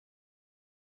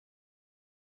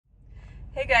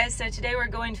Hey guys, so today we're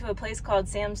going to a place called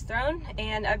Sam's Throne,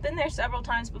 and I've been there several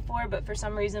times before, but for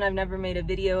some reason I've never made a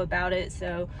video about it,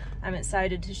 so I'm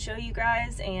excited to show you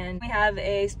guys. And we have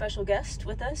a special guest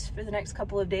with us for the next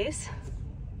couple of days.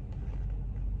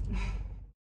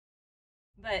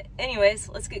 But anyways,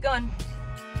 let's get going.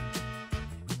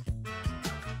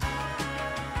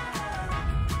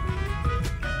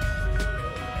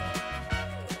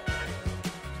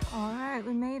 Alright,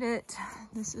 we made it.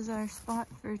 This is our spot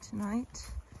for tonight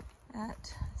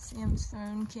at Sam's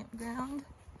Throne Campground.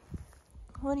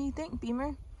 What do you think,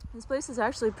 Beamer? This place is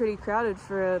actually pretty crowded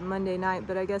for a Monday night,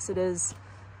 but I guess it is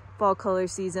fall color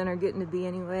season, or getting to be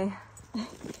anyway.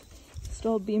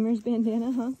 Stole Beamer's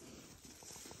bandana, huh?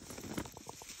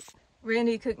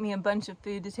 Randy cooked me a bunch of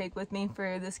food to take with me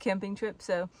for this camping trip,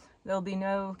 so there'll be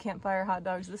no campfire hot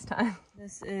dogs this time.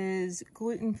 This is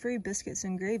gluten-free biscuits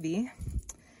and gravy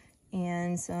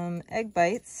and some egg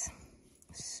bites.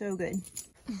 So good.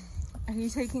 Are you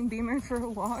taking Beamer for a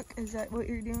walk? Is that what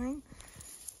you're doing?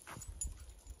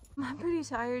 I'm pretty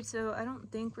tired, so I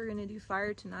don't think we're gonna do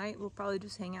fire tonight. We'll probably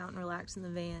just hang out and relax in the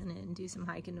van and do some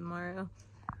hiking tomorrow.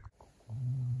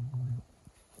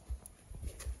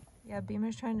 Yeah,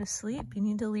 Beamer's trying to sleep. You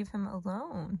need to leave him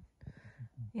alone.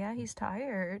 Yeah, he's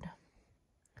tired.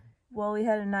 Well, we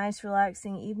had a nice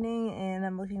relaxing evening, and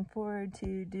I'm looking forward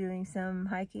to doing some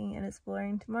hiking and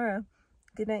exploring tomorrow.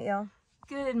 Good night, y'all.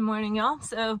 Good morning, y'all.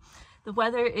 So the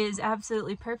weather is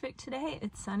absolutely perfect today.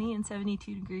 It's sunny and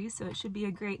 72 degrees, so it should be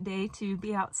a great day to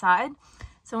be outside.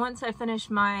 So once I finish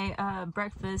my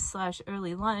breakfast /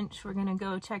 early lunch, we're gonna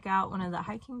go check out one of the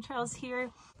hiking trails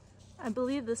here. I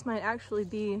believe this might actually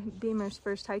be Beamer's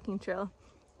first hiking trail,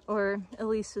 or at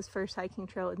least his first hiking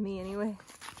trail with me anyway.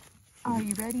 Are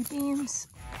you ready, Beams?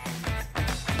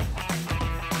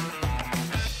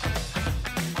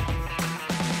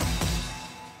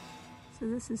 So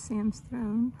this is Sam's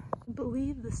Throne. I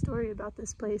believe the story about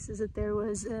this place is that there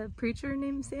was a preacher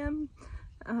named Sam,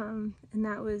 and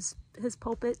that was his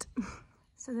pulpit.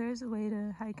 So there's a way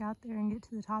to hike out there and get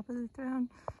to the top of the throne,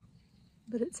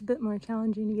 but it's a bit more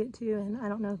challenging to get to, and I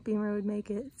don't know if Beamer would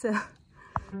make it, so.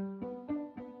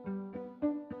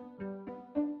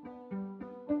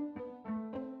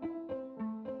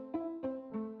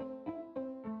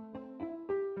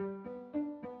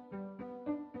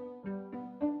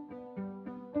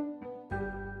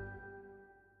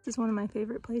 This is one of my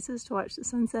favorite places to watch the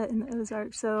sunset in the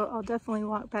Ozarks, so I'll definitely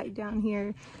walk back down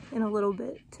here in a little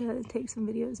bit to take some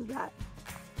videos of that.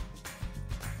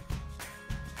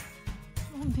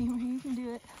 Come on, Beamer, you can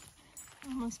do it.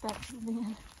 Almost back to the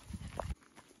van.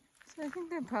 So I think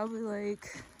there are probably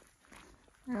like,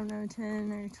 I don't know,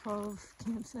 10 or 12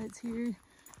 campsites here.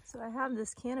 So I have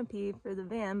this canopy for the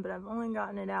van, but I've only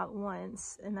gotten it out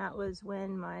once, and that was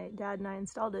when my dad and I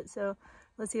installed it. So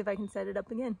let's see if I can set it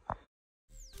up again.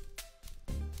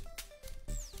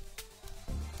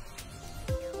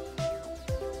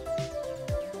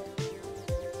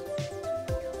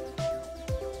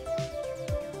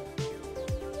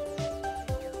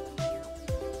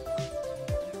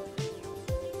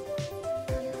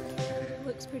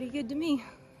 Looks pretty good to me.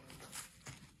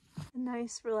 A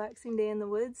nice relaxing day in the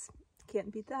woods.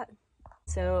 Can't beat that.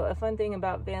 So a fun thing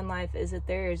about van life is that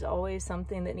there is always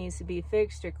something that needs to be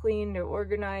fixed or cleaned or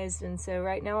organized. And so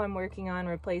right now I'm working on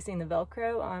replacing the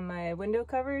Velcro on my window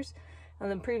covers.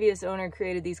 The previous owner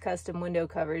created these custom window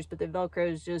covers, but the Velcro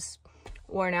is just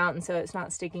worn out, and so it's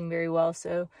not sticking very well.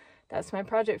 So that's my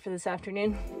project for this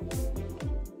afternoon.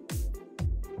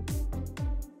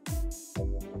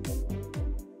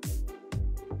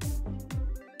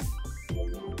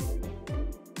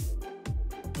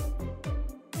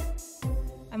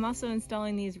 I'm also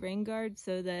installing these rain guards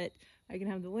so that I can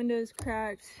have the windows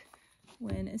cracked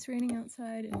when it's raining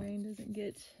outside and rain doesn't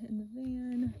get in the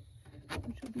van,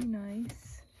 which will be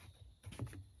nice.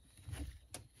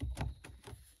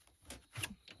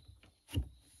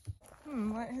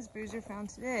 What has Bruiser found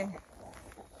today?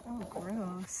 Oh,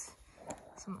 gross.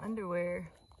 Some underwear.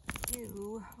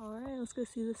 Ew. Alright, let's go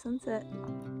see the sunset.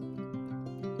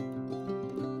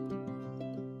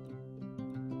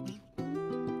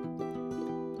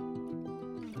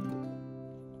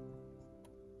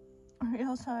 Are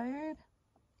y'all tired?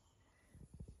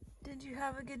 Did you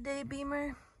have a good day,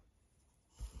 Beamer?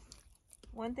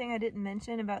 One thing I didn't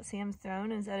mention about Sam's Throne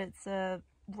is that it's a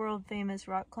world famous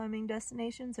rock climbing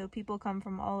destination, so people come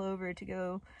from all over to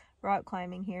go rock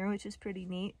climbing here, which is pretty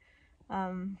neat.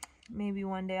 Maybe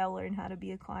one day I'll learn how to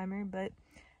be a climber, but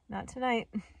not tonight.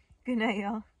 Good night,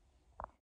 y'all.